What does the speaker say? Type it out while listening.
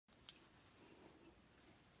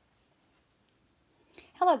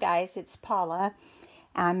Hello guys, it's Paula.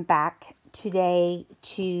 I'm back today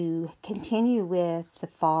to continue with the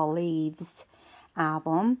Fall Leaves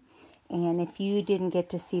album. And if you didn't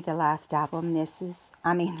get to see the last album, the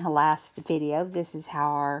last video, this is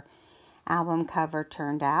how our album cover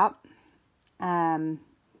turned out. Didn't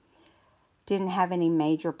have any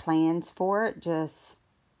major plans for it, just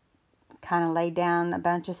kind of laid down a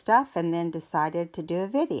bunch of stuff and then decided to do a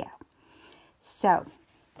video. So,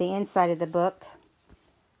 the inside of the book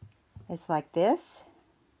is like this,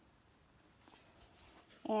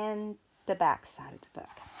 and the back side of the book.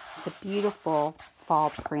 It's a beautiful fall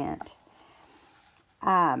print.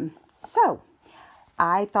 So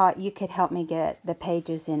I thought you could help me get the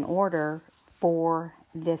pages in order for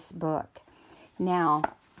this book. Now,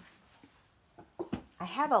 I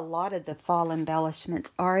have a lot of the fall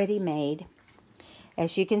embellishments already made.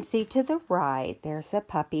 As you can see to the right, there's a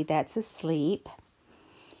puppy that's asleep.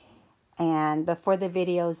 And before the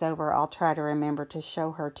video's over, I'll try to remember to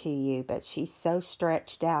show her to you. But she's so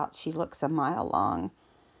stretched out, she looks a mile long.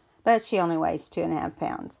 But she only weighs 2.5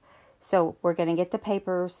 pounds. So we're going to get the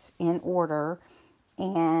papers in order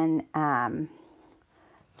and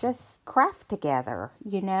just craft together,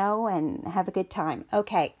 and have a good time.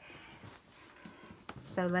 Okay,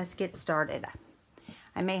 so let's get started.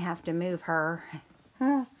 I may have to move her.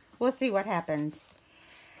 We'll see what happens.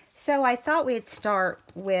 So I thought we'd start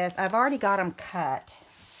with, I've already got them cut,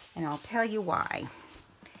 and I'll tell you why.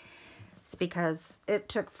 It's because it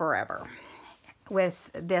took forever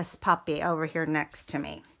with this puppy over here next to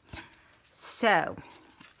me. So,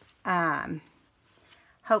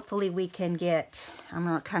 hopefully we can get, I'm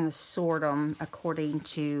going to kind of sort them according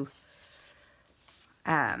to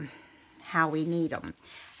how we need them.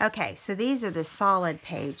 Okay, so these are the solid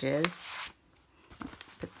pages.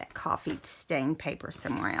 Put that coffee stained paper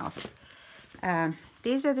somewhere else.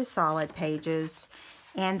 These are the solid pages,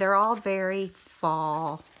 and they're all very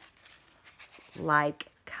fall-like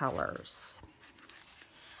colors.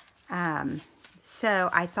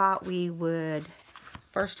 So I thought we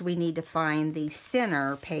need to find the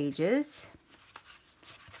center pages,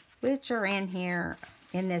 which are in here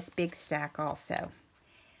in this big stack also.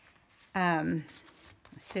 As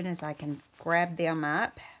soon as I can grab them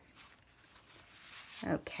up.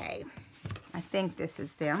 Okay, I think this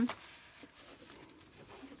is them.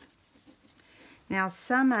 Now,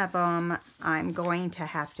 some of them I'm going to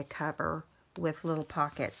have to cover with little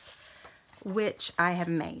pockets, which I have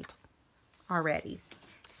made already.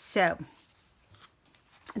 So,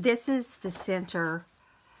 this is the center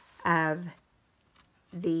of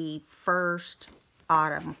the first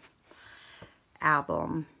autumn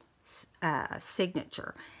album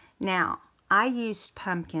signature. Now, I used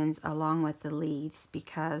pumpkins along with the leaves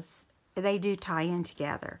because they do tie in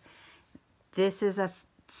together. This is a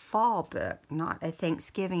fall book, not a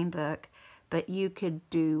Thanksgiving book, but you could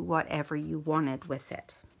do whatever you wanted with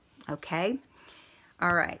it. Okay?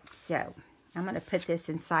 All right, so I'm going to put this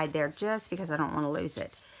inside there just because I don't want to lose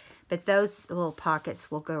it. But those little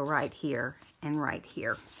pockets will go right here and right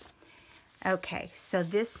here. Okay, so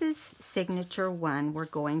this is signature 1 we're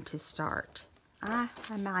going to start. I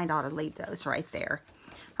might ought to leave those right there.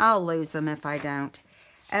 I'll lose them if I don't.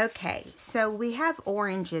 Okay, so we have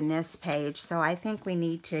orange in this page, so I think we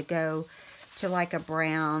need to go to like a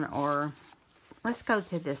brown, or let's go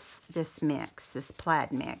to this mix, this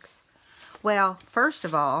plaid mix. Well, first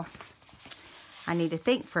of all, I need to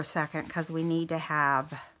think for a second because we need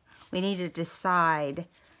to decide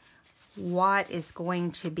what is going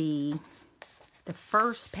to be the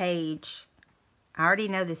first page. I already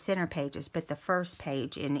know the center pages, but the first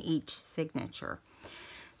page in each signature.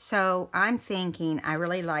 So I'm thinking I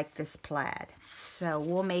really like this plaid. So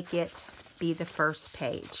we'll make it be the first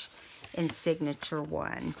page in signature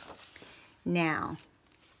 1. Now,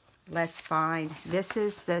 let's find, this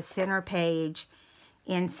is the center page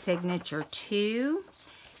in signature 2.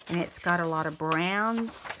 And it's got a lot of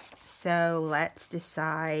browns. So let's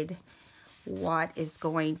decide what is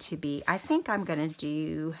going to be. I think I'm going to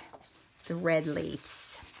do the red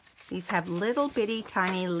leaves. These have little bitty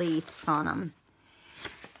tiny leaves on them.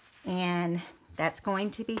 And that's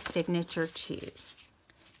going to be signature 2.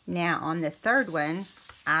 Now on the third one,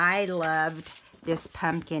 I loved this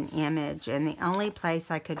pumpkin image, and the only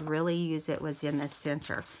place I could really use it was in the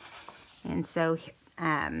center. And so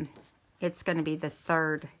it's going to be the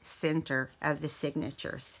third center of the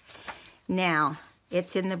signatures. Now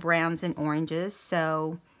it's in the browns and oranges,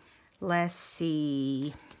 so let's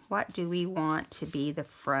see. What do we want to be the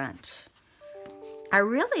front? I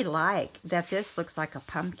really like that this looks like a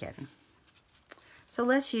pumpkin. So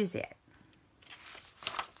let's use it.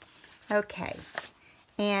 Okay.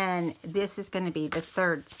 And this is going to be the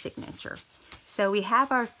third signature. So we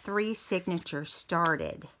have our 3 signatures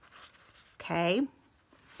started. Okay.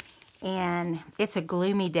 And it's a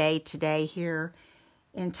gloomy day today here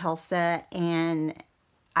in Tulsa. And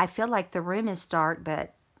I feel like the room is dark,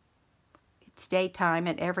 but it's daytime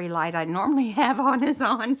and every light I normally have on is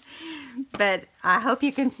on. But I hope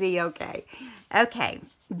you can see okay. Okay.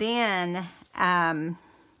 Then,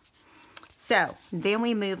 so then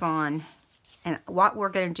we move on. And what we're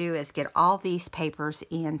going to do is get all these papers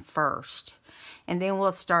in first. And then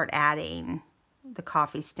we'll start adding the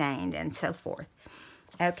coffee stain and so forth.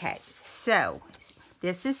 Okay, so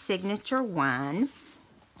this is signature 1.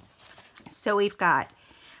 So we've got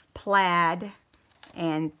plaid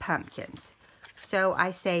and pumpkins. So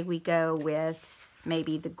I say we go with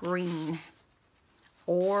maybe the green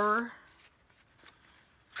or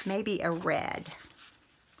maybe a red.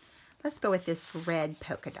 Let's go with this red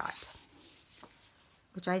polka dot,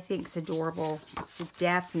 which I think is adorable. It's a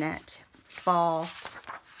definite fall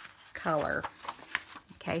color.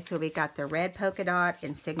 Okay, so we got the red polka dot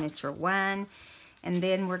in signature 1, and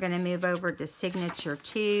then we're going to move over to signature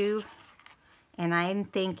 2, and I'm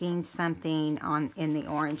thinking something in the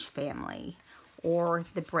orange family or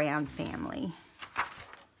the brown family.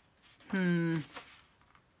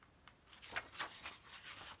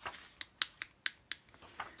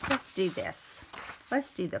 Let's do this.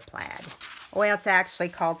 Let's do the plaid. Well, it's actually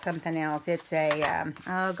called something else. It's a,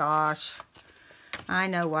 oh gosh, I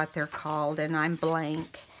know what they're called, and I'm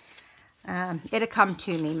blank. It'll come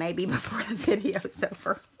to me maybe before the video's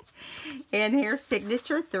over. And here's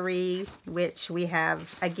signature 3, which we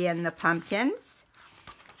have, again, the pumpkins.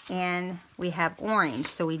 And we have orange,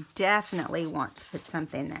 so we definitely want to put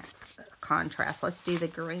something that's contrast. Let's do the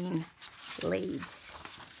green leaves.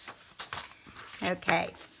 Okay,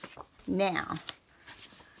 now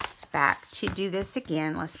back to do this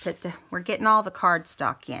again. Let's put we're getting all the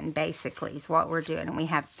cardstock in, basically, is what we're doing. And we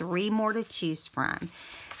have 3 more to choose from.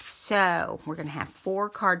 So we're going to have 4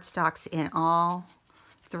 cardstocks in all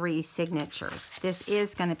 3 signatures. This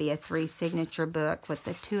is going to be a 3 signature book with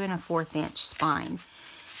a 2 1/4 inch spine.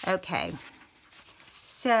 Okay,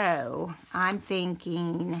 so I'm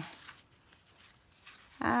thinking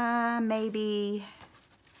maybe.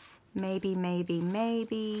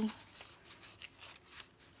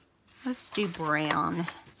 Let's do brown. I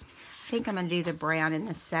think I'm going to do the brown in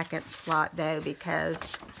the second slot, though,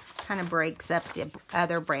 because it kind of breaks up the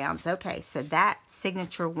other browns. Okay, so that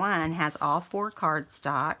signature 1 has all 4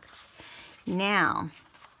 cardstocks. Now,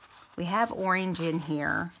 we have orange in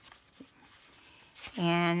here.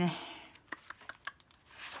 And I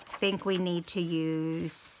think we need to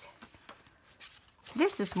use,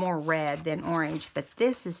 this is more red than orange, but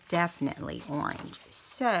this is definitely orange.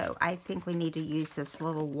 So I think we need to use this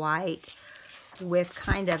little white with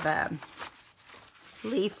kind of a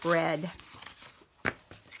leaf red.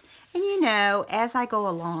 And you know, as I go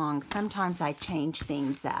along, sometimes I change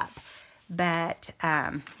things up, but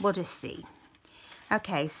we'll just see.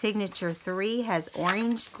 Okay, signature 3 has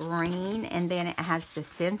orange, green, and then it has the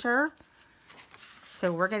center.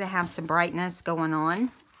 So we're going to have some brightness going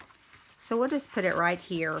on. So we'll just put it right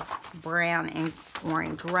here, brown and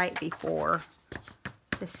orange, right before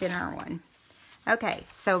the center one. Okay,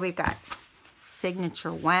 so we've got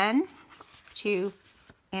signature 1, 2,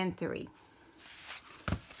 and 3.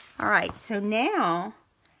 All right, so now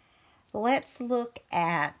let's look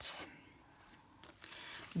at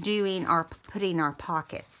putting our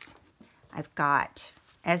pockets. I've got,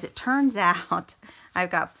 as it turns out, I've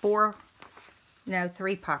got 3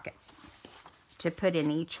 pockets to put in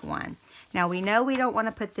each one. Now we know we don't want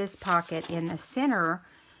to put this pocket in the center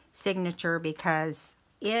signature because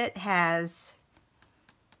it has,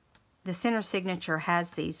 the center signature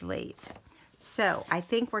has these leaves. So I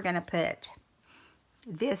think we're going to put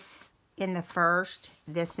this in the first,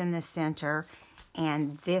 this in the center,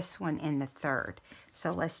 and this one in the third.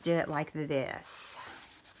 So let's do it like this.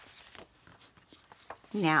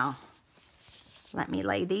 Now, let me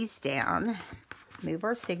lay these down, move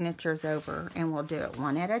our signatures over, and we'll do it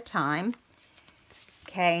one at a time.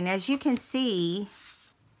 Okay, and as you can see,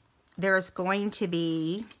 there's going to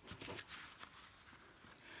be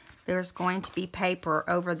paper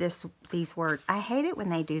over these words. I hate it when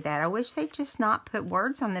they do that. I wish they'd just not put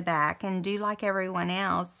words on the back and do like everyone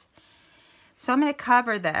else. So I'm going to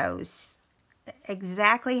cover those.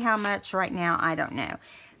 Exactly how much right now, I don't know.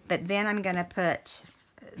 But then I'm going to put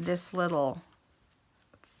this little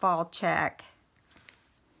fall check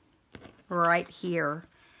right here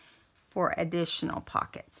for additional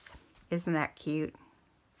pockets. Isn't that cute?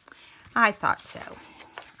 I thought so.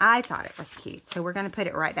 I thought it was cute. So we're going to put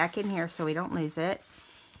it right back in here so we don't lose it.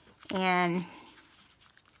 And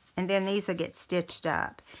then these will get stitched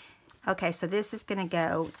up. Okay, so this is going to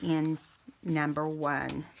go in number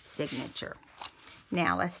 1 signature.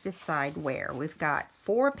 Now let's decide where. We've got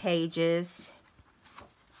 4 pages.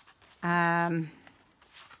 Brown,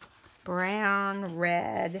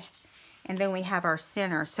 red, and then we have our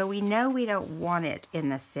center. So we know we don't want it in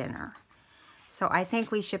the center. So I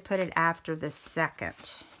think we should put it after the second.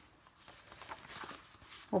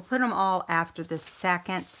 We'll put them all after the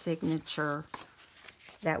second signature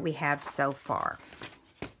that we have so far.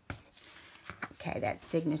 Okay, that's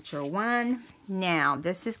signature 1. Now,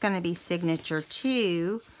 this is going to be signature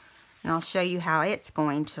 2, and I'll show you how it's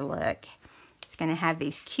going to look. It's going to have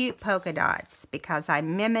these cute polka dots because I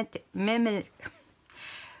mimicked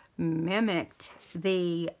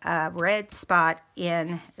the red spot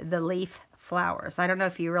in the leaf flowers. I don't know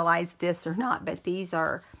if you realize this or not, but these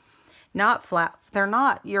are not they're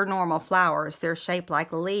not your normal flowers. They're shaped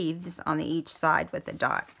like leaves on each side with a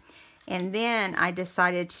dot. And then I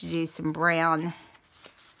decided to do some brown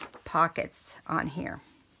pockets on here.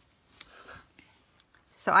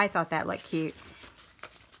 So I thought that looked cute.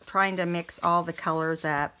 Trying to mix all the colors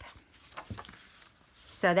up.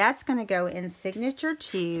 So that's going to go in signature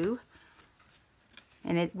 2.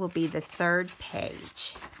 And it will be the 3rd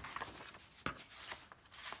page.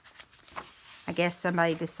 I guess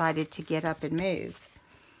somebody decided to get up and move.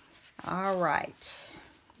 All right.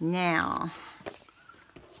 Now,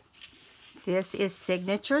 this is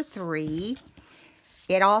signature 3.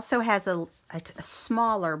 It also has a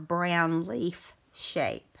smaller brown leaf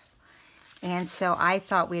shape. And so I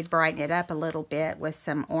thought we'd brighten it up a little bit with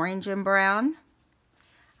some orange and brown.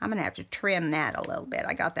 I'm going to have to trim that a little bit.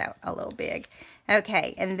 I got that a little big.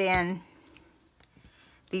 Okay, and then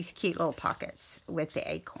these cute little pockets with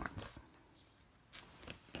the acorns.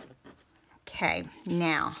 Okay,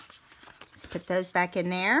 now let's put those back in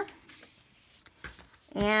there.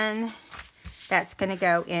 And that's going to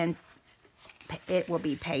go in, it will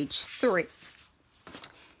be page 3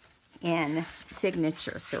 in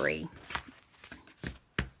signature 3.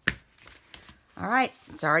 All right,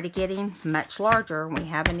 it's already getting much larger. We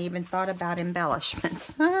haven't even thought about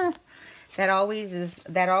embellishments. That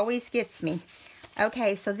always gets me.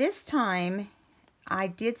 Okay, so this time I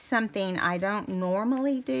did something I don't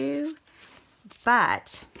normally do,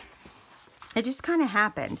 but it just kind of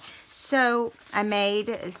happened. So I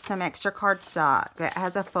made some extra cardstock that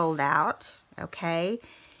has a fold out, okay?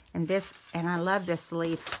 And I love this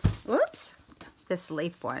leaf. Whoops, this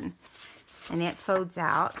leaf one, and it folds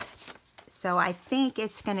out. So I think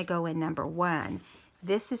it's going to go in number 1.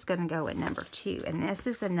 This is going to go in number 2, and this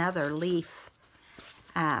is another leaf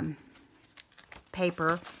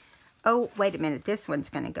paper. Oh, wait a minute. This one's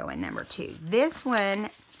going to go in number 2. This one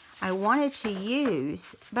I wanted to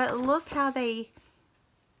use, but look how they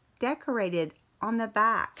decorated on the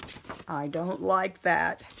back. I don't like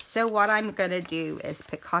that. So what I'm going to do is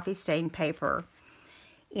put coffee stain paper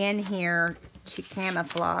in here to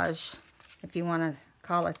camouflage, if you want to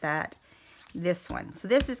call it that, this one. So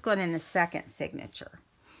this is going in the 2nd signature.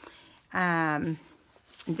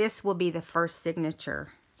 This will be the 1st signature,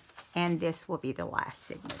 and this will be the last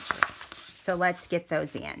signature. So let's get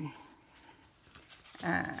those in.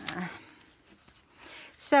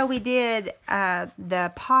 So we did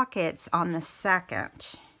the pockets on the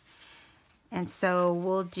 2nd, and so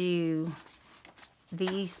we'll do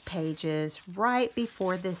these pages right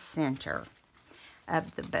before the center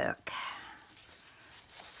of the book.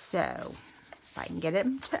 So if I can get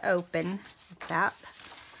them to open without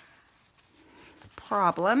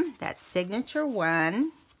problem, that's signature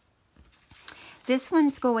 1. This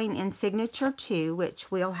one's going in signature 2, which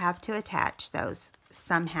we'll have to attach those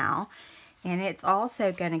somehow. And it's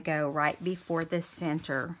also going to go right before the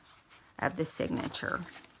center of the signature.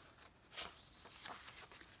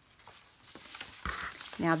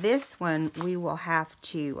 Now this one we will have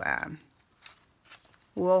to,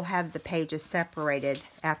 we'll have the pages separated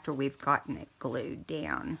after we've gotten it glued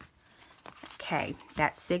down. Okay,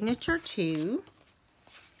 that's signature 2.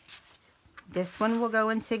 This one will go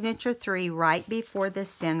in signature 3 right before the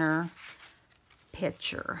center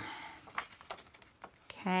picture.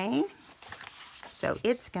 Okay, so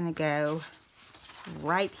it's going to go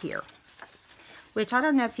right here, which I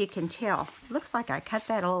don't know if you can tell. Looks like I cut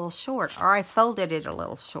that a little short, or I folded it a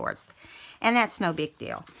little short, and that's no big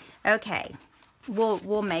deal. Okay,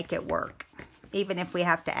 we'll make it work, even if we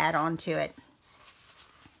have to add on to it.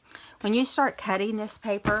 When you start cutting this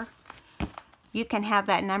paper, you can have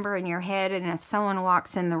that number in your head, and if someone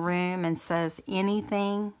walks in the room and says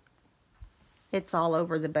anything, it's all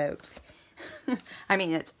over the boat. I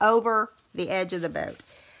mean, it's over the edge of the boat.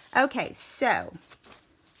 Okay, so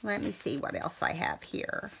let me see what else I have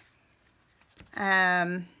here.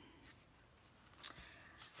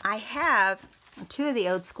 I have 2 of the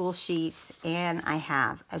old school sheets, and I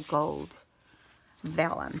have a gold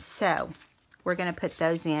vellum. So we're going to put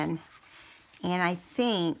those in, and I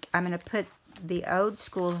think I'm going to put the old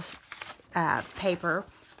school paper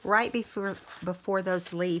right before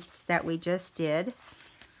those leaves that we just did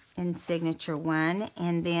in Signature 1,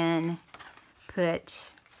 and then put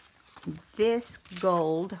this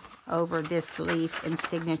gold over this leaf in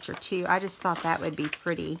Signature 2. I just thought that would be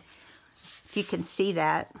pretty. If you can see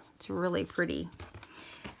that, it's really pretty.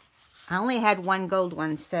 I only had 1 gold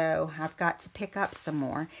one, so I've got to pick up some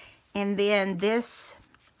more. And then this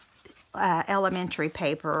elementary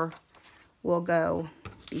paper will go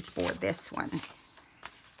before this one.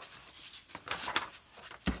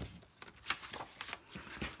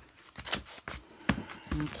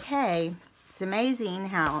 Okay, it's amazing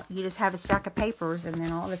how you just have a stack of papers and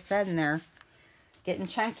then all of a sudden they're getting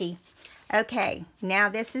chunky. Okay, now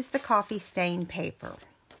this is the coffee stain paper.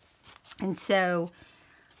 And so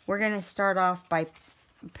we're going to start off by,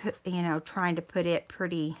 trying to put it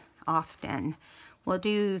pretty often. We'll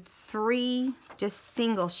do 3 just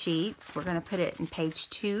single sheets. We're going to put it in page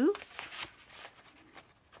 2.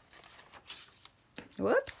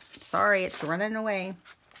 Whoops, sorry, it's running away.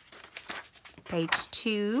 Page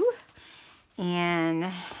 2.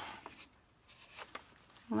 And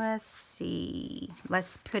let's see.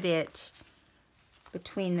 Let's put it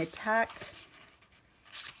between the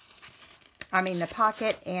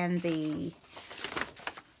pocket and the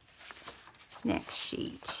next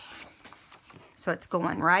sheet. So it's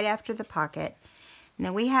going right after the pocket. And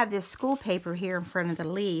then we have this school paper here in front of the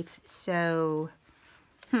leaf, so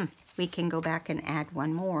we can go back and add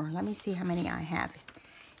 1 more. Let me see how many I have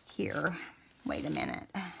here. Wait a minute.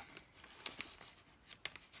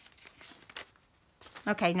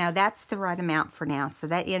 Okay, now that's the right amount for now, so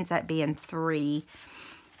that ends up being 3.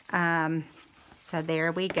 So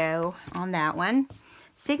there we go on that one.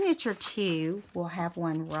 Signature 2 will have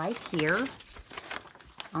 1 right here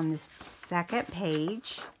on the 2nd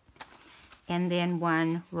page, and then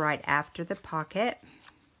 1 right after the pocket.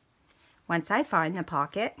 Once I find the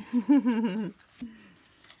pocket,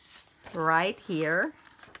 right here.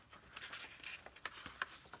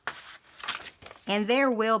 And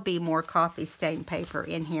there will be more coffee stain paper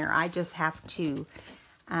in here. I just have to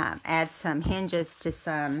add some hinges to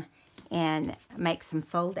some and make some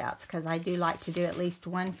fold outs, because I do like to do at least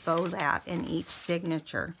 1 fold out in each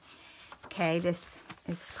signature. Okay, this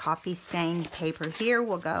is coffee stained paper here.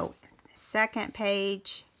 We'll go 2nd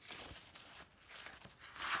page.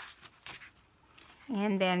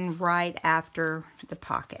 And then right after the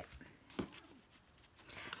pocket.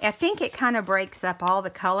 I think it kind of breaks up all the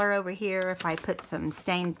color over here if I put some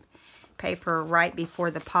stained paper right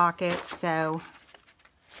before the pocket. So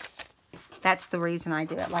that's the reason I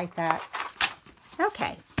do it like that.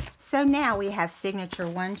 Okay, so now we have signature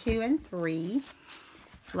 1, 2, and 3.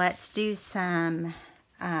 Let's do some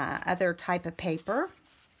other type of paper.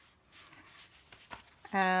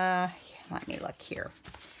 Let me look here.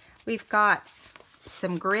 We've got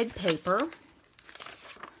some grid paper,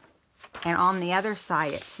 and on the other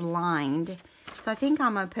side it's lined. So I think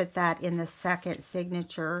I'm going to put that in the 2nd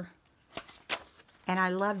signature. And I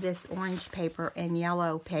love this orange paper and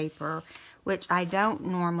yellow paper, which I don't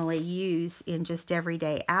normally use in just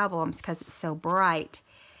everyday albums because it's so bright.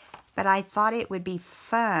 But I thought it would be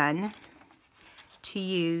fun to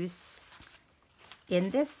use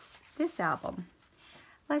in this album.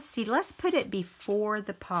 Let's see, let's put it before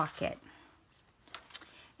the pocket.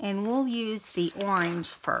 And we'll use the orange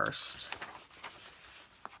first.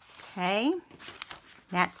 Okay,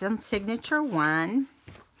 that's on signature 1.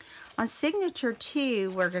 On signature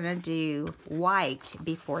 2, we're going to do white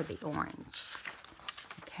before the orange.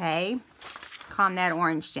 Okay, calm that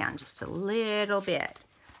orange down just a little bit.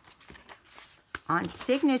 On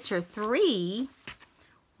signature 3,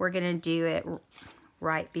 we're going to do it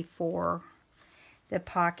right before the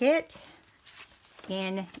pocket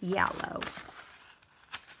in yellow.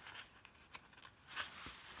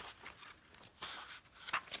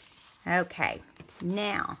 Okay,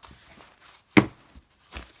 now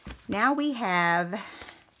we have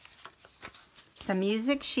some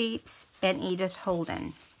music sheets and Edith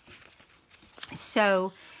Holden.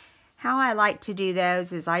 So how I like to do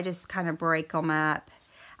those is I just kind of break them up.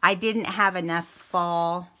 I didn't have enough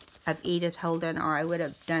fall of Edith Holden, or I would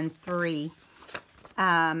have done 3.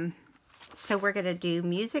 So we're going to do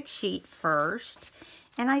music sheet first.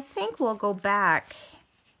 And I think we'll go back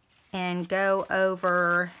and go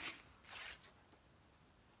over...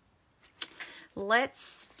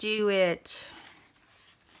 Let's do it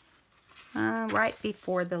right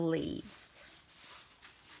before the leaves,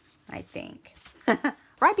 I think.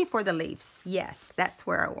 Right before the leaves. Yes, that's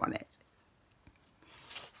where I want it.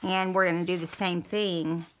 And we're going to do the same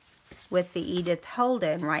thing with the Edith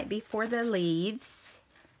Holden right before the leaves.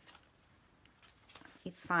 Let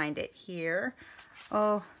me find it here.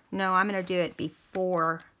 Oh, no, I'm going to do it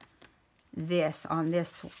before this on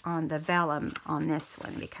the vellum on this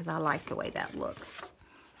one because I like the way that looks.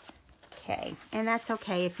 Okay, and that's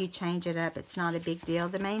okay if you change it up. It's not a big deal.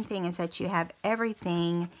 The main thing is that you have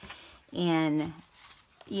everything in,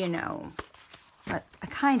 you know, a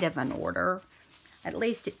kind of an order. At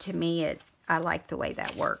least to me, I like the way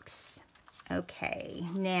that works. Okay,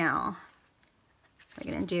 now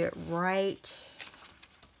we're going to do it right.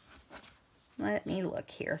 Let me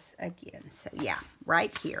look here again. So yeah,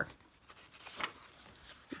 right here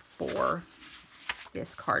for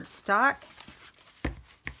this cardstock.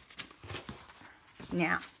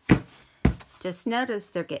 Now, just notice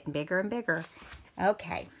they're getting bigger and bigger.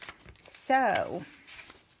 Okay, so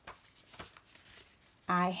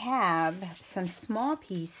I have some small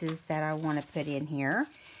pieces that I want to put in here.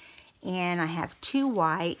 And I have 2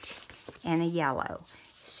 white and a yellow.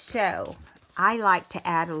 So I like to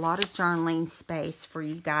add a lot of journaling space for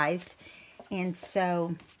you guys. And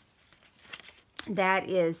so that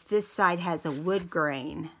is, this side has a wood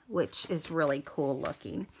grain, which is really cool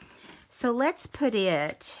looking. So let's put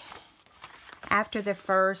it after the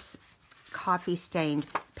first coffee stained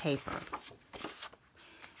paper.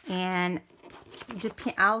 And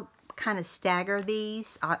I'll kind of stagger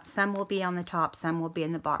these. Some will be on the top, some will be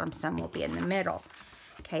in the bottom, some will be in the middle.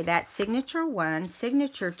 Okay, that's signature 1.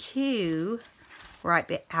 Signature 2,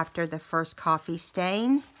 right after the first coffee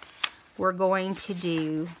stain, we're going to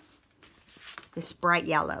do this bright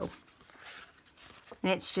yellow.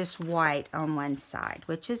 And it's just white on one side,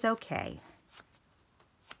 which is okay.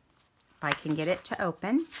 If I can get it to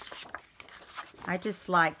open. I just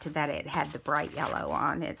liked that it had the bright yellow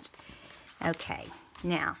on it. Okay,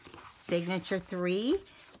 now, signature 3,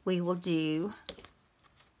 we will do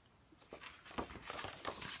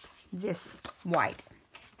this white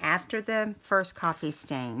after the first coffee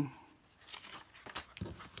stain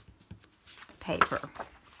paper.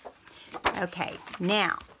 Okay,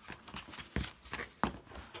 now, I'm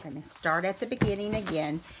going to start at the beginning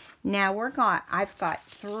again. Now I've got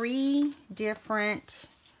 3 different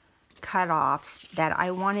cutoffs that I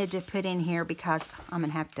wanted to put in here because I'm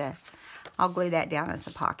going to have to, I'll glue that down as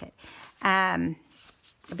a pocket.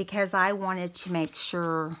 Because I wanted to make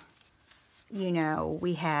sure, you know,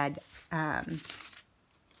 we had,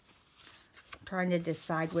 trying to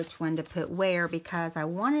decide which one to put where because I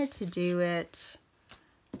wanted to do it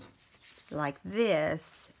like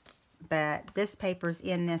this, but this paper's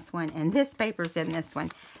in this one and this paper's in this one.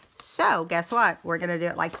 So guess what? We're going to do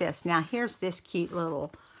it like this. Now here's this cute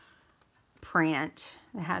little print.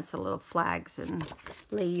 It has the little flags and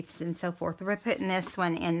leaves and so forth. We're putting this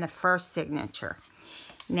one in the first signature.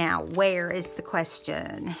 Now, where is the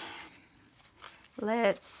question?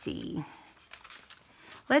 Let's see.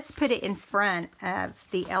 Let's put it in front of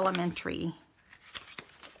the elementary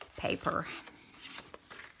paper.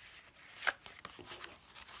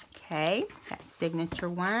 Okay, that's signature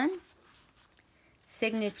 1.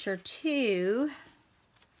 Signature 2.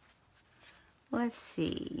 Let's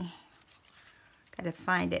see. Got to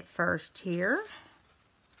find it first here.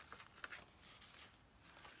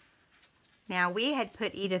 Now we had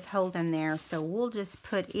put Edith Holden there, so we'll just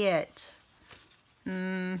put it,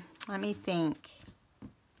 let me think,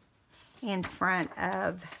 in front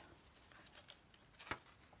of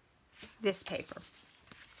this paper.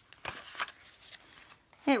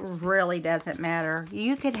 It really doesn't matter.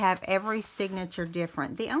 You could have every signature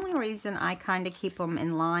different. The only reason I kind of keep them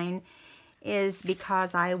in line is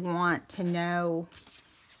because I want to know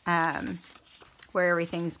where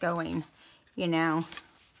everything's going, you know.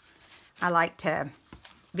 I like to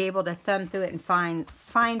be able to thumb through it and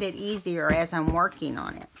find it easier as I'm working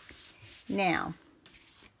on it. Now,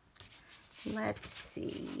 let's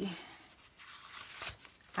see.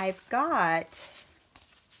 I've got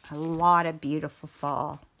a lot of beautiful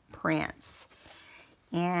fall prints.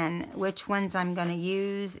 And which ones I'm going to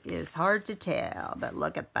use is hard to tell, but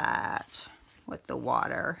look at that with the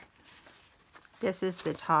water. This is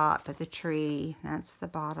the top of the tree. That's the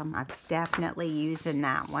bottom. I'm definitely using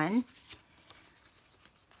that one.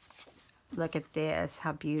 Look at this,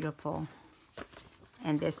 how beautiful.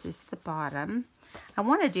 And this is the bottom. I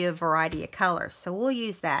want to do a variety of colors, so we'll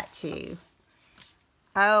use that too.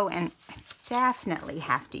 Oh, and I definitely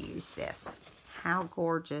have to use this. How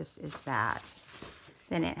gorgeous is that?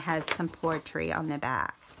 Then it has some poetry on the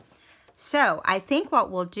back. So I think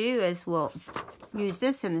what we'll do is we'll use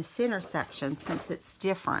this in the center section since it's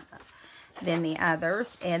different than the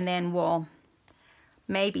others, and then we'll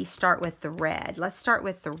maybe start with the red. Let's start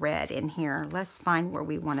with the red in here. Let's find where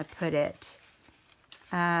we want to put it.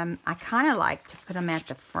 I kind of like to put them at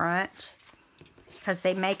the front because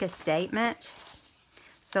they make a statement.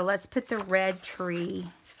 So let's put the red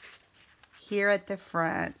tree here at the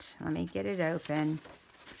front. Let me get it open.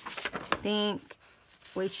 I think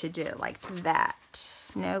we should do it like that.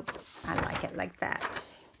 Nope, I like it like that.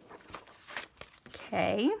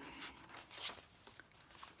 Okay.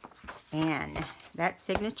 And that's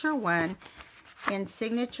signature 1. In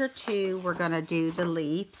signature 2, we're going to do the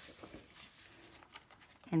leaves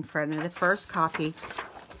in front of the first coffee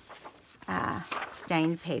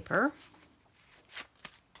stained paper.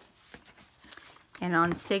 And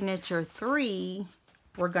on signature 3,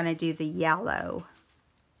 we're going to do the yellow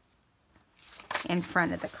in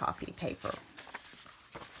front of the coffee paper.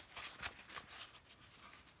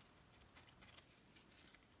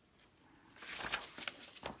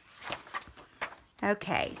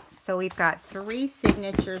 Okay, so we've got 3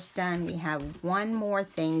 signatures done. We have one more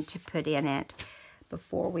thing to put in it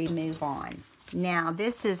before we move on. Now,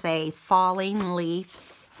 this is a falling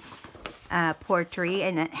leaves portrait,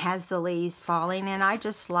 and it has the leaves falling, and I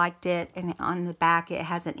just liked it. And on the back, it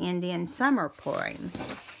has an Indian summer poem.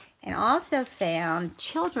 And also found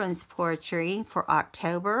children's poetry for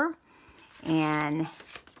October, and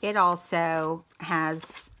it also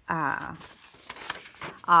has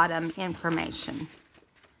autumn information.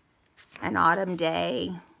 An autumn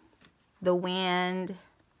day, the wind,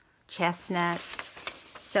 chestnuts.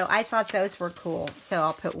 So I thought those were cool. So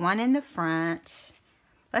I'll put one in the front.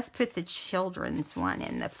 Let's put the children's one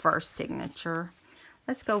in the first signature.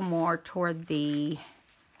 Let's go more toward the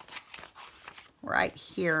right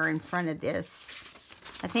here in front of this.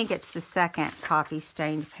 I think it's the second coffee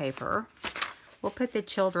stained paper. We'll put the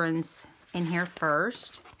children's in here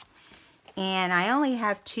first. And I only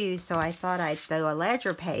have 2, so I thought I'd throw a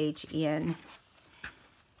ledger page in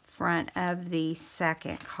front of the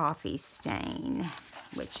second coffee stain,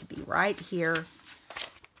 which should be right here.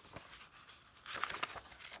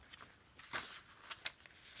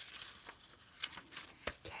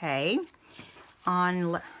 Okay.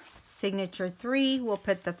 On signature 3, we'll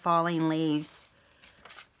put the falling leaves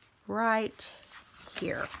right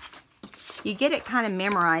here. You get it kind of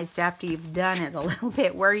memorized after you've done it a little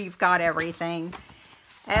bit, where you've got everything.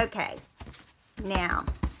 Okay, now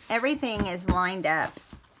everything is lined up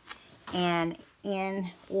and in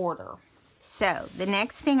order. So the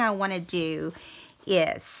next thing I want to do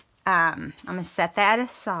is, I'm going to set that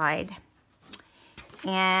aside,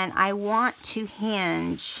 and I want to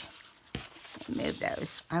hinge, move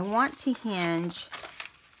those. I want to hinge,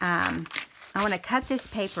 I want to cut this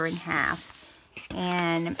paper in half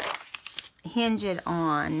and hinge it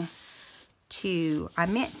on to, I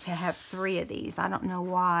meant to have 3 of these. I don't know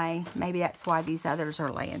why. Maybe that's why these others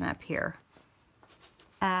are laying up here.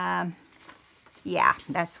 Yeah,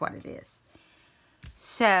 that's what it is.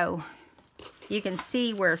 So you can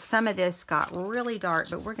see where some of this got really dark,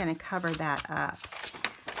 but we're going to cover that up.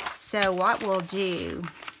 So what we'll do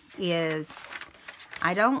is,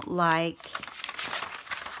 I don't like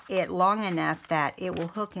it long enough that it will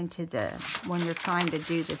hook into the, when you're trying to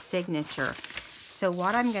do the signature. So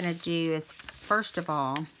what I'm going to do is, first of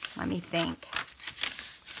all, let me think.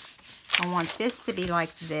 I want this to be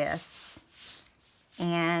like this.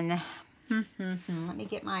 And let me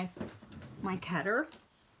get my cutter.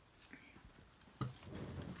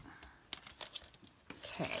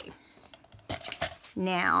 Okay.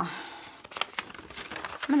 Now,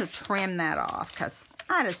 I'm going to trim that off because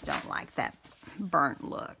I just don't like that burnt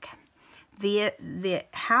look.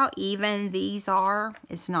 How even these are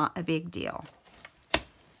is not a big deal.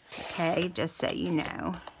 Okay, just so you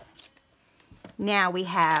know. Now we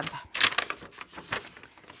have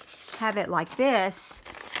it like this,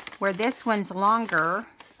 where this one's longer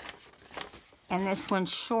and this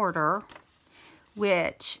one's shorter,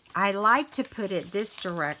 which I like to put it this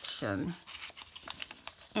direction.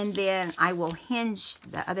 And then I will hinge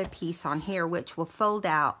the other piece on here, which will fold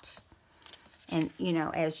out, and you know,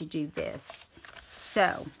 as you do this.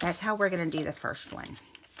 So that's how we're going to do the first one.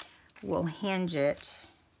 We'll hinge it.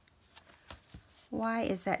 Why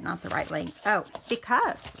is that not the right length? Oh,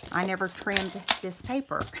 because I never trimmed this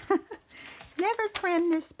paper. Never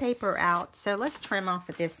trimmed this paper out. So let's trim off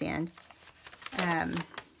at this end.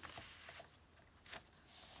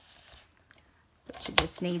 Which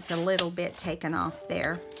just needs a little bit taken off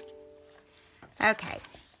there. Okay,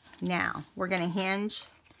 now we're going to hinge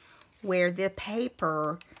where the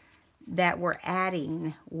paper that we're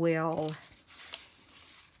adding will,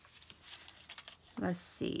 let's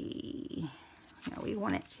see, no, we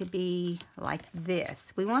want it to be like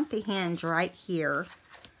this. We want the hinge right here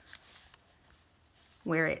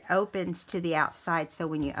where it opens to the outside, so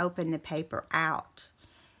when you open the paper out,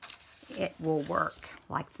 it will work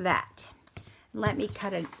like that. Let me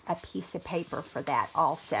cut a piece of paper for that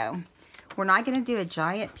also. We're not going to do a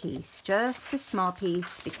giant piece, just a small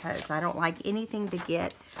piece, because I don't like anything to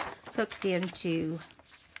get hooked into.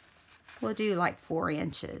 We'll do like 4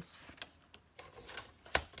 inches.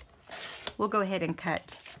 We'll go ahead and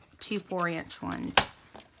cut 2 4-inch ones.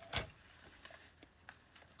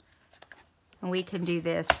 And we can do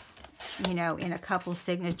this, you know, in a couple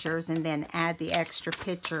signatures and then add the extra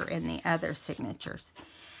picture in the other signatures.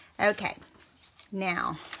 Okay,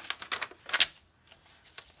 now,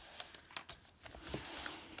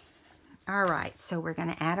 all right, so we're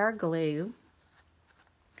going to add our glue,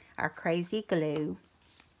 our crazy glue,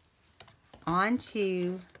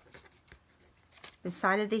 onto the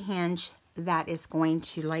side of the hinge that is going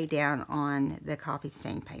to lay down on the coffee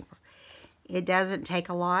stain paper. It doesn't take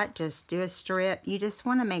a lot, just do a strip. You just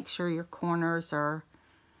want to make sure your corners are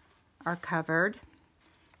covered.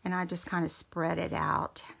 And I just kind of spread it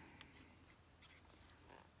out.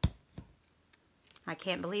 I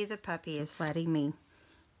can't believe the puppy is letting me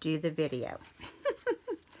do the video.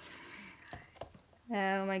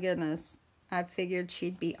 Oh my goodness. I figured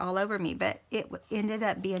she'd be all over me, but it ended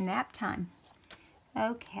up being nap time.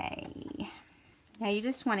 Okay. Now you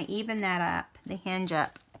just want to even that up, the hinge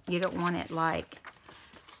up. You don't want it like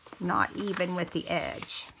not even with the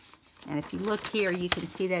edge. And if you look here, you can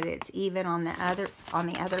see that it's even on the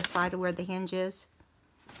other side of where the hinge is.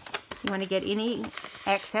 You want to get any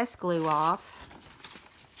excess glue off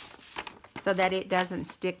so that it doesn't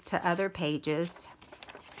stick to other pages.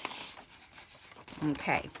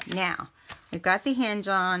 Okay, now we've got the hinge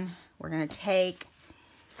on. We're going to take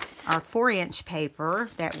our 4-inch paper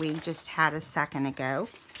that we just had a second ago,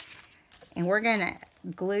 and we're going to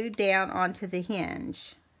glue down onto the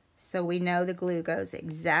hinge so we know the glue goes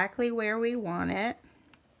exactly where we want it.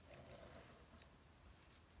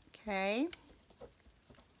 Okay.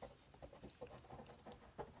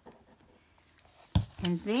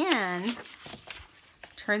 And then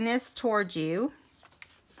turn this towards you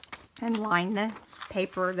and line the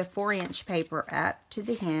paper, the 4-inch paper, up to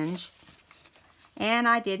the hinge. And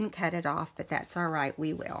I didn't cut it off, but that's all right,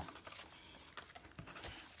 we will.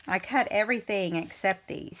 I cut everything except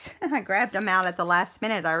these. I grabbed them out at the last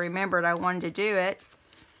minute. I remembered I wanted to do it,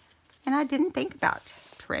 and I didn't think about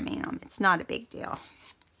trimming them. It's not a big deal.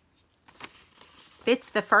 If it's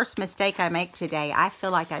the first mistake I make today, I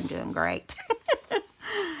feel like I'm doing great.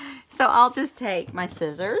 So I'll just take my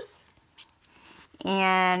scissors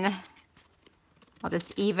and I'll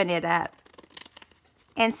just even it up.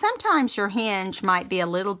 And sometimes your hinge might be a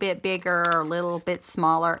little bit bigger or a little bit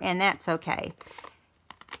smaller, and that's okay.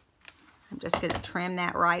 I'm just going to trim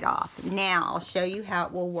that right off. Now I'll show you how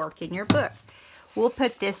it will work in your book. We'll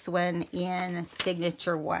put this one in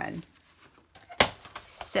signature 1.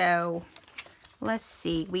 So let's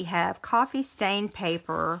see, we have coffee stain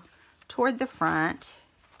paper toward the front,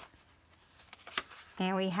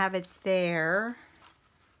 and we have it there.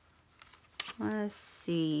 Let's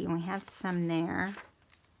see, we have some there.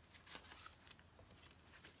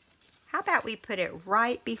 How about we put it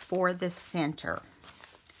right before the center?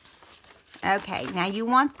 Okay, now you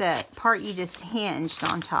want the part you just hinged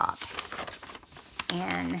on top.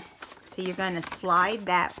 And so you're going to slide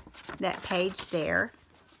that page there.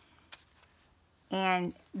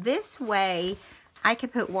 And this way, I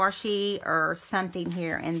could put washi or something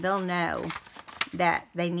here, and they'll know that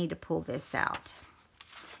they need to pull this out.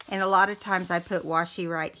 And a lot of times I put washi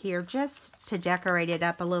right here just to decorate it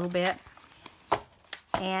up a little bit.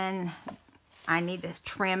 And I need to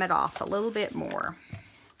trim it off a little bit more.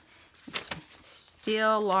 It's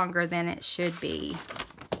still longer than it should be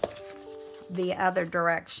the other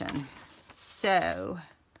direction. So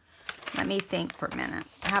let me think for a minute.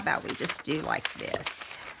 How about we just do like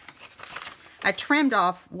this? I trimmed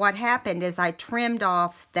off, what happened is I trimmed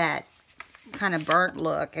off that kind of burnt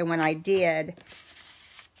look, and when I did,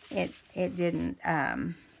 it didn't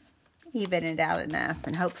even it out enough,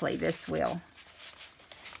 and hopefully this will.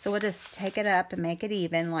 So we'll just take it up and make it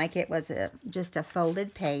even like it was just a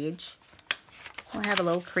folded page. We'll have a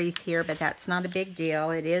little crease here, but that's not a big deal.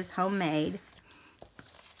 It is homemade.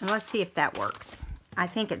 And let's see if that works. I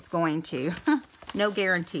think it's going to. No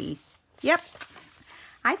guarantees. Yep.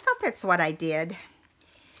 I thought that's what I did.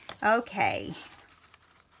 Okay.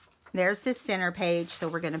 There's the center page, so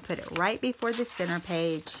we're going to put it right before the center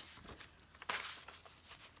page.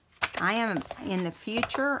 in the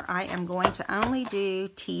future, I am going to only do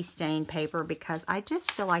tea stain paper because I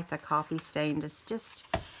just feel like the coffee stain is just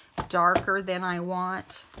darker than I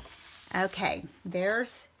want. Okay,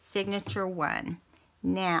 there's signature 1.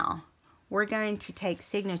 Now, we're going to take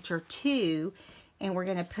signature 2 and we're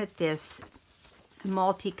going to put this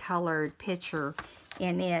multicolored picture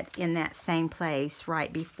in it in that same place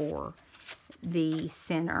right before the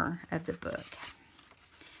center of the book.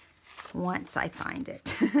 Once I find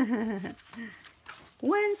it.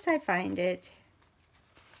 Once I find it.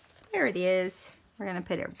 There it is. We're going to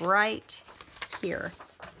put it right here.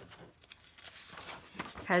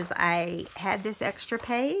 Because I had this extra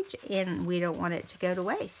page and we don't want it to go to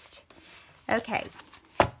waste. Okay.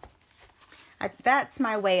 That's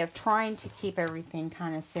my way of trying to keep everything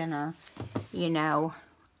kind of center, you know.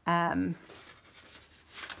 All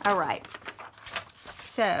right.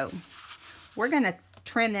 So, we're going to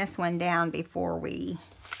trim this one down before we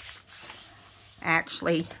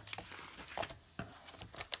actually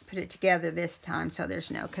put it together this time so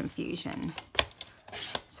there's no confusion.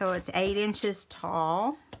 So it's 8 inches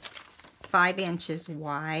tall, 5 inches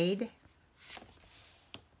wide.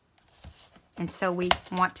 And so we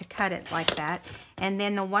want to cut it like that. And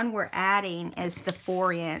then the one we're adding is the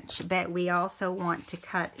 4 inch, but we also want to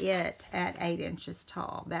cut it at 8 inches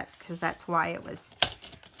tall. That's because that's why it was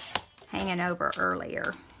hanging over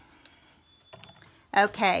earlier.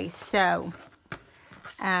 Okay, so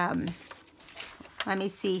let me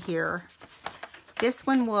see here. This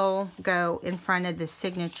one will go in front of the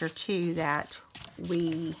signature 2 that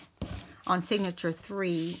we, on signature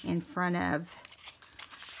 3, in front of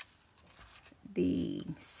the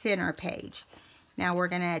center page. Now we're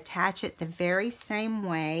going to attach it the very same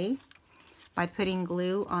way by putting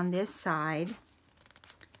glue on this side.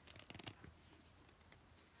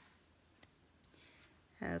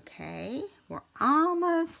 Okay, we're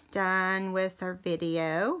almost done with our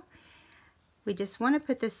video. We just want to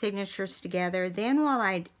put the signatures together. Then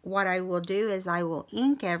what I will do is I will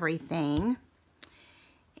ink everything.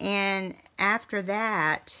 And after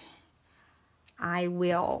that, I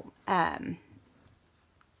will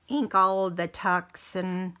ink all of the tucks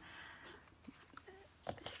and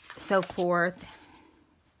so forth.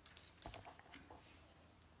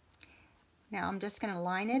 Now I'm just going to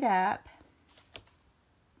line it up.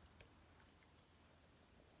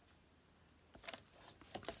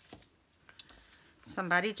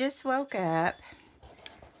 Somebody just woke up,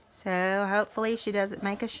 so hopefully she doesn't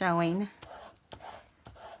make a showing.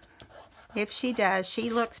 If she does, she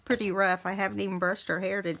looks pretty rough. I haven't even brushed her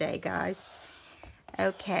hair today, guys.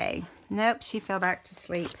 Okay. Nope, she fell back to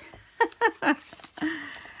sleep.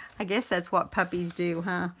 I guess that's what puppies do,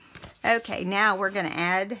 huh? Okay, now we're going to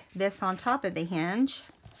add this on top of the hinge,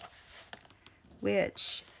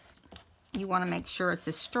 which you want to make sure it's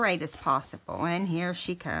as straight as possible. And here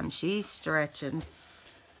she comes. She's stretching.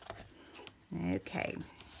 Okay.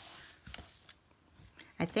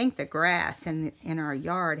 I think the grass in our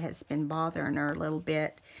yard has been bothering her a little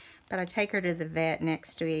bit, but I take her to the vet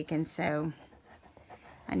next week, and so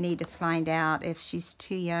I need to find out if she's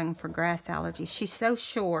too young for grass allergies. She's so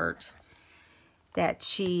short that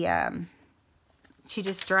she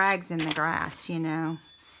just drags in the grass, you know.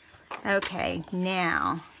 Okay,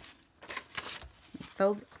 now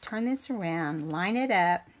turn this around, line it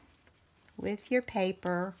up with your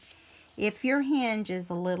paper. If your hinge is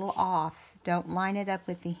a little off, don't line it up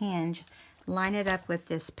with the hinge. Line it up with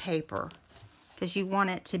this paper because you want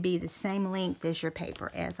it to be the same length as your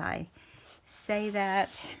paper as I say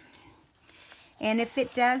that. And if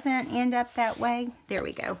it doesn't end up that way, there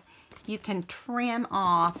we go. You can trim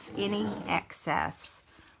off any excess,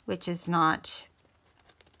 which is not,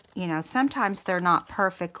 you know, sometimes they're not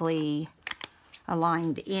perfectly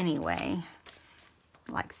aligned anyway.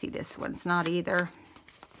 Like, see, this one's not either.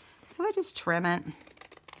 So I just trim it.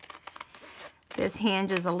 This hinge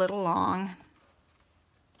is a little long.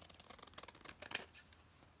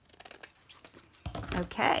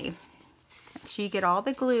 Okay. Make sure you get all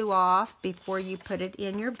the glue off before you put it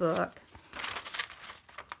in your book.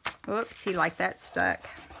 Oops, see, like that stuck.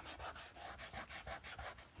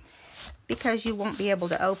 Because you won't be able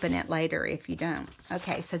to open it later if you don't.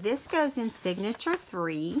 Okay, so this goes in signature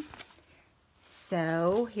 3.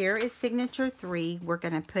 So here is signature 3. We're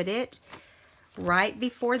going to put it right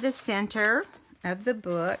before the center of the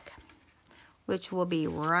book, which will be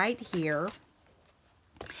right here.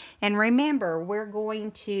 And remember, we're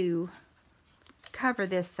going to cover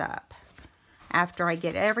this up. After I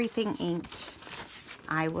get everything inked,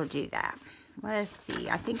 I will do that. Let's see.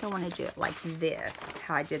 I think I want to do it like this,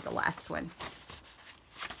 how I did the last one.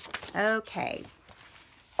 Okay.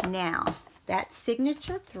 Now, That's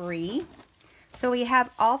signature 3. So we have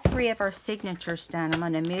all 3 of our signatures done. I'm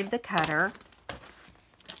going to move the cutter.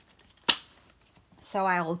 So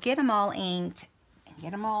I will get them all inked and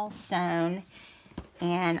get them all sewn.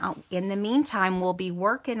 And in the meantime, we'll be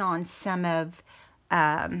working on some of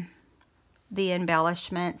the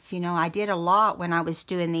embellishments. You know, I did a lot when I was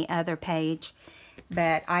doing the other page,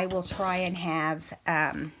 but I will try and have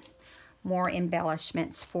more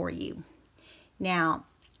embellishments for you. Now,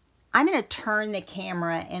 I'm going to turn the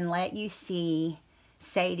camera and let you see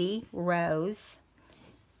Sadie Rose.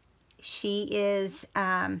 She is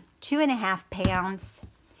 2.5 pounds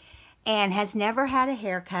and has never had a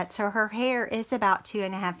haircut, so her hair is about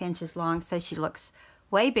 2.5 inches long, so she looks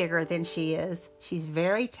way bigger than she is. She's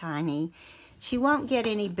very tiny. She won't get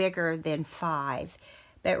any bigger than 5,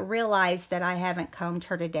 but realize that I haven't combed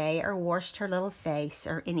her today or washed her little face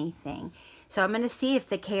or anything. So I'm going to see if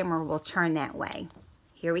the camera will turn that way.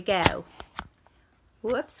 Here we go.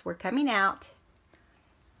 Whoops, we're coming out.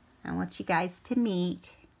 I want you guys to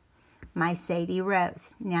meet my Sadie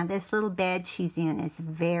Rose. Now this little bed she's in is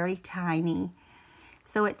very tiny,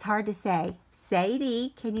 so it's hard to say.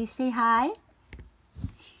 Sadie, can you say hi?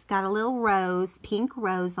 She's got a little rose, pink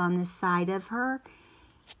rose on the side of her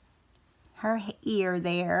ear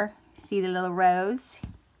there. See the little rose?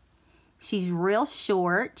 She's real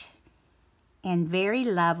short and very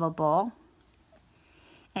lovable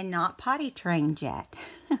and not potty trained yet.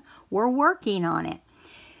 We're working on it.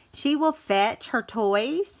 She will fetch her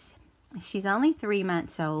toys. She's only 3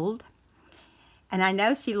 months old. And I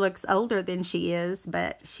know she looks older than she is,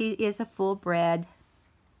 but she is a full-bred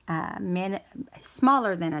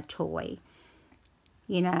smaller than a toy.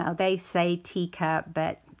 You know, they say teacup,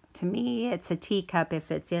 but to me it's a teacup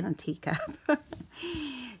if it's in a teacup.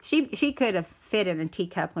 She could have fit in a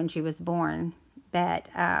teacup when she was born, but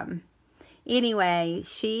anyway,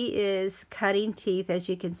 she is cutting teeth, as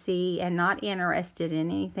you can see, and not interested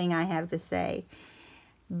in anything I have to say.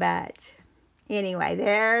 But anyway,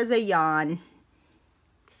 there's a yawn.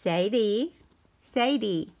 Sadie,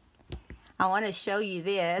 Sadie, I want to show you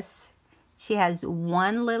this. She has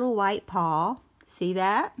one little white paw. See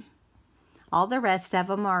that? All the rest of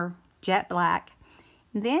them are jet black.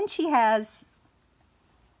 And then she has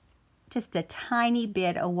just a tiny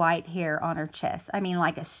bit of white hair on her chest. I mean,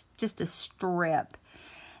 like just a strip.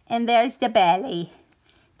 And there's the belly.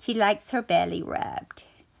 She likes her belly rubbed.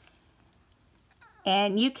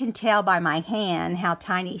 And you can tell by my hand how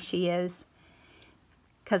tiny she is,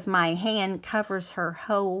 because my hand covers her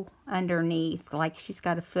whole underneath, like she's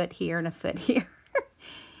got a foot here and a foot here.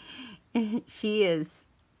 She is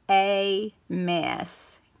a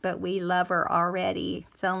mess, but we love her already.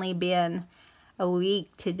 It's only been a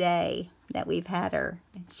week today that we've had her.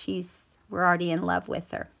 We're already in love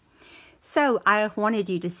with her. So I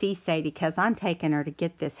wanted you to see Sadie, because I'm taking her to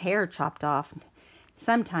get this hair chopped off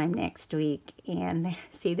sometime next week. And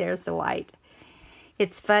see, there's the white.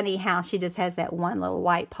 It's funny how she just has that one little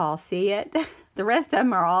white paw. See it? The rest of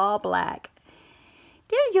them are all black.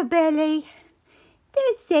 There's your belly.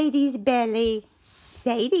 There's Sadie's belly.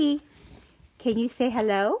 Sadie, can you say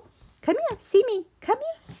hello? Come here, see me. Come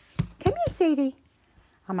here. Come here, Sadie.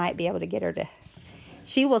 I might be able to get her to...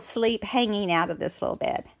 She will sleep hanging out of this little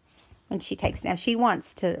bed when she takes... Now, she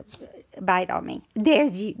wants to bite on me. There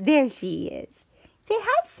she is. Say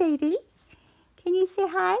hi, Sadie. Can you say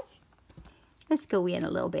hi? Let's go in a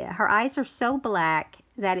little bit. Her eyes are so black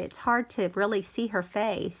that it's hard to really see her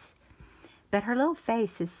face. But her little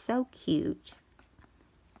face is so cute.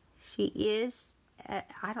 She is...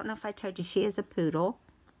 I don't know if I told you, she is a poodle.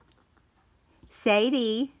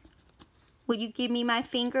 Sadie, will you give me my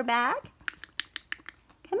finger back?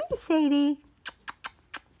 Come here, Sadie.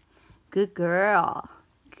 Good girl.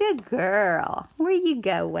 Good girl. Where you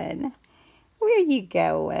going? Where you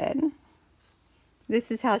going?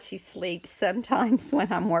 This is how she sleeps sometimes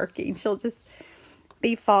when I'm working. She'll just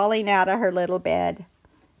be falling out of her little bed.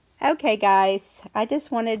 Okay, guys, I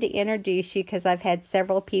just wanted to introduce you because I've had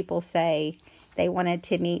several people say they wanted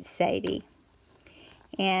to meet Sadie.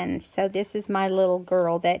 And so this is my little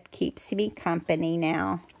girl that keeps me company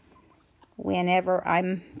now whenever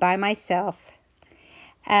I'm by myself.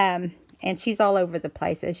 And she's all over the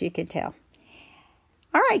place, as you can tell.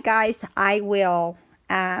 All right, guys, I will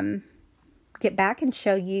get back and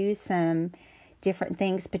show you some different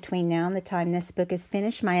things between now and the time this book is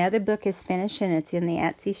finished. My other book is finished, and it's in the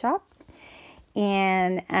Etsy shop.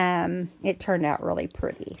 And it turned out really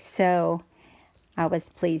pretty. So I was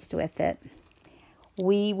pleased with it.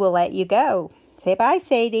 We will let you go. Say bye,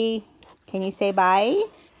 Sadie. Can you say bye?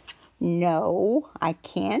 No, I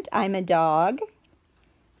can't. I'm a dog.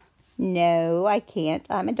 No, I can't.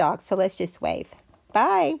 I'm a dog, so let's just wave.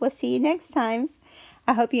 Bye. We'll see you next time.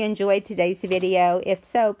 I hope you enjoyed today's video. If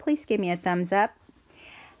so, please give me a thumbs up.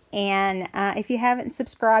 And if you haven't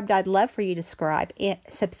subscribed, I'd love for you to subscribe.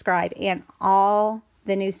 And all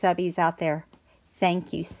the new subbies out there,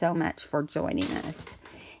 thank you so much for joining us.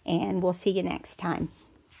 And we'll see you next time.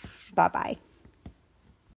 Bye-bye.